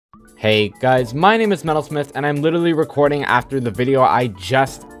Hey guys, my name is Metalsmith, and I'm literally recording after the video I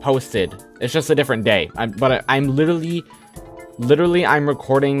just posted. It's just a different day, I'm literally I'm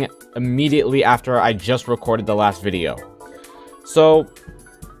recording immediately after I just recorded the last video. So,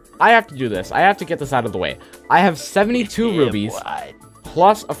 I have to do this. I have to get this out of the way. I have 72 rubies,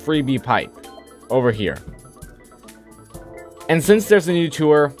 plus a freebie pipe, over here. And since there's a new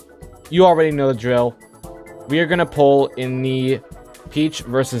tour, you already know the drill. We are gonna pull in the Peach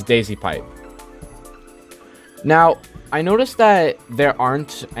versus Daisy pipe. Now, I noticed that there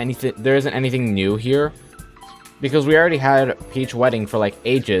isn't anything new here, because we already had Peach Wedding for like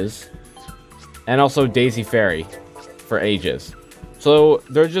ages, and also Daisy Fairy for ages. So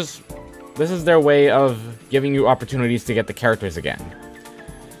this is their way of giving you opportunities to get the characters again.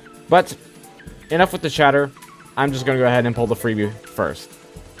 But enough with the chatter. I'm just gonna go ahead and pull the freebie first.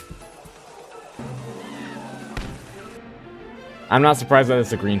 I'm not surprised that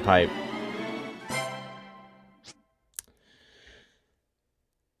it's a green pipe.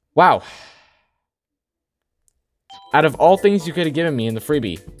 Wow. Out of all things you could have given me in the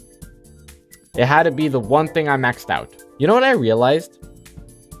freebie, it had to be the one thing I maxed out. You know what I realized?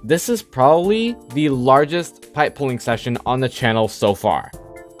 This is probably the largest pipe pulling session on the channel so far.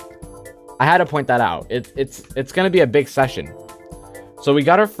 I had to point that out. It's gonna be a big session. So we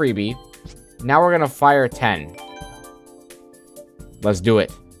got our freebie. Now we're gonna fire 10. Let's do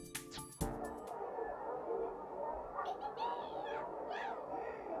it.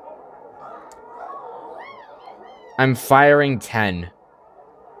 I'm firing 10.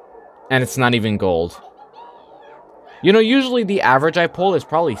 And it's not even gold. You know, usually the average I pull is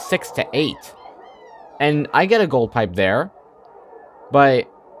probably 6 to 8. And I get a gold pipe there. But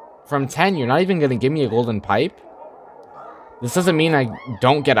from 10, you're not even going to give me a golden pipe? This doesn't mean I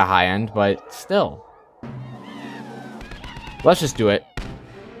don't get a high end, but still. Let's just do it.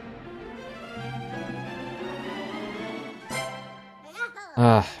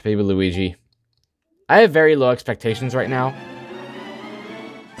 Baby Luigi. I have very low expectations right now.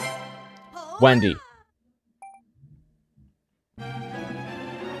 Wendy.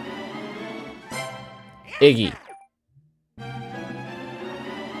 Iggy.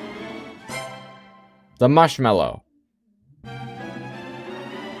 The Marshmallow.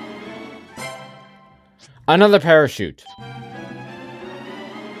 Another parachute.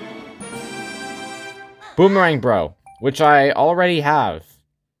 Boomerang Bro, which I already have.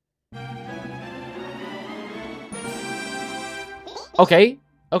 Okay,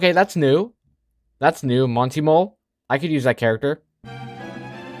 that's new. That's new. Monty Mole. I could use that character.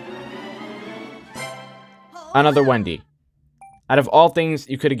 Another Wendy. Out of all things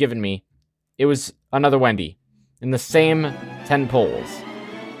you could have given me, it was another Wendy. In the same 10 pulls.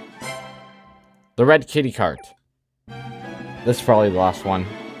 The red kitty cart. This is probably the last one.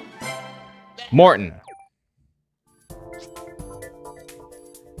 Morton.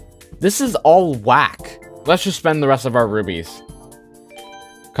 This is all whack. Let's just spend the rest of our rubies.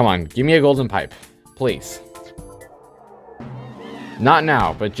 Come on, give me a golden pipe. Please. Not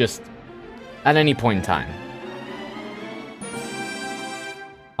now, but just at any point in time.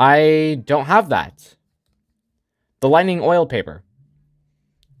 I don't have that. The lightning oil paper.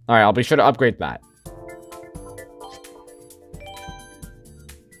 Alright, I'll be sure to upgrade that.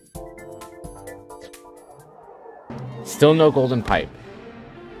 Still no golden pipe.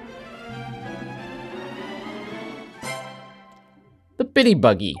 The Bitty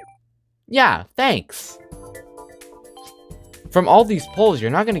Buggy. Yeah, thanks. From all these pulls,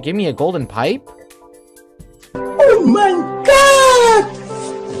 you're not gonna give me a golden pipe? Oh my god!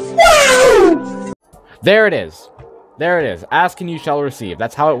 Wow! There it is. There it is. Ask and you shall receive.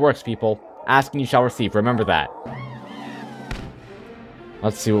 That's how it works, people. Ask and you shall receive. Remember that.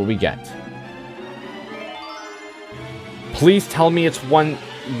 Let's see what we get. Please tell me it's one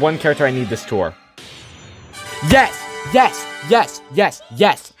character I need this tour. Yes! Yes! Yes! Yes!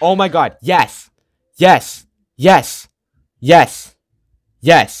 Yes! Oh my god! Yes! Yes! Yes! Yes!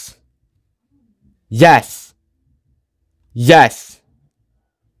 Yes! Yes! Yes!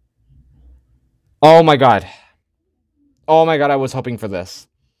 Oh my god. Oh my god, I was hoping for this.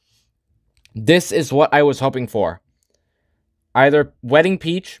 This is what I was hoping for. Either Wedding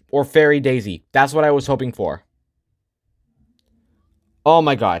Peach or Fairy Daisy. That's what I was hoping for. Oh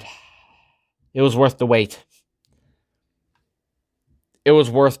my god. It was worth the wait. It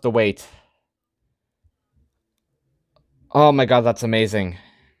was worth the wait. Oh my god, that's amazing.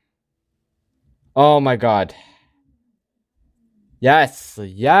 Oh my god. Yes,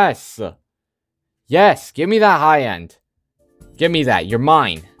 yes. Yes, give me that high end. Give me that. You're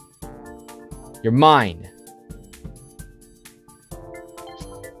mine. You're mine.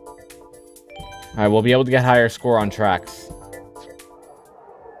 Alright, we'll be able to get higher score on tracks.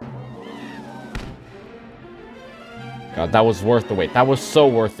 God, that was worth the wait. That was so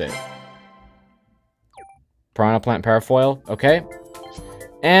worth it. Piranha Plant Parafoil. Okay.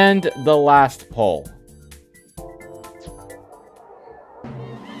 And the last pull.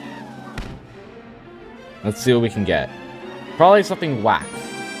 Let's see what we can get. Probably something whack.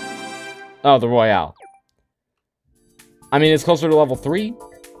 Oh, the Royale. I mean, it's closer to level 3.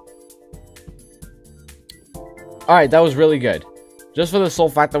 Alright, that was really good. Just for the sole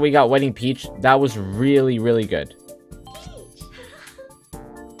fact that we got Wedding Peach, that was really, really good.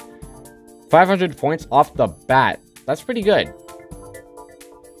 500 points off the bat. That's pretty good.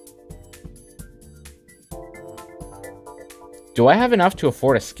 Do I have enough to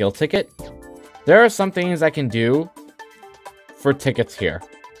afford a skill ticket? There are some things I can do for tickets here.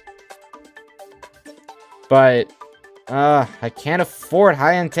 But, I can't afford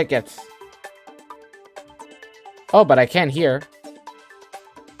high-end tickets. Oh, but I can here.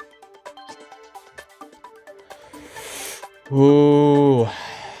 Ooh.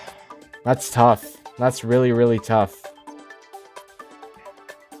 That's tough. That's really, really tough.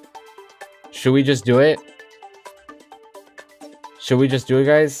 Should we just do it? Should we just do it,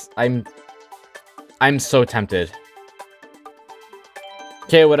 guys? I'm so tempted.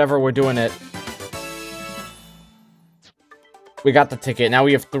 Okay, whatever, we're doing it. We got the ticket. Now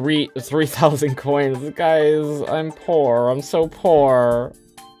we have 3,000 coins. Guys, I'm poor. I'm so poor.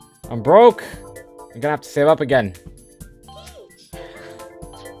 I'm broke. I'm gonna have to save up again.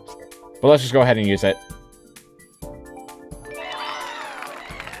 But let's just go ahead and use it.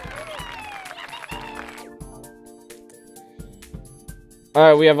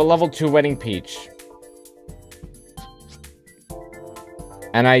 Alright, we have a level 2 Wedding Peach.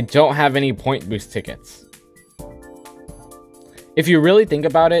 And I don't have any point boost tickets. If you really think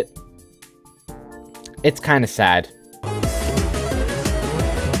about it, it's kind of sad.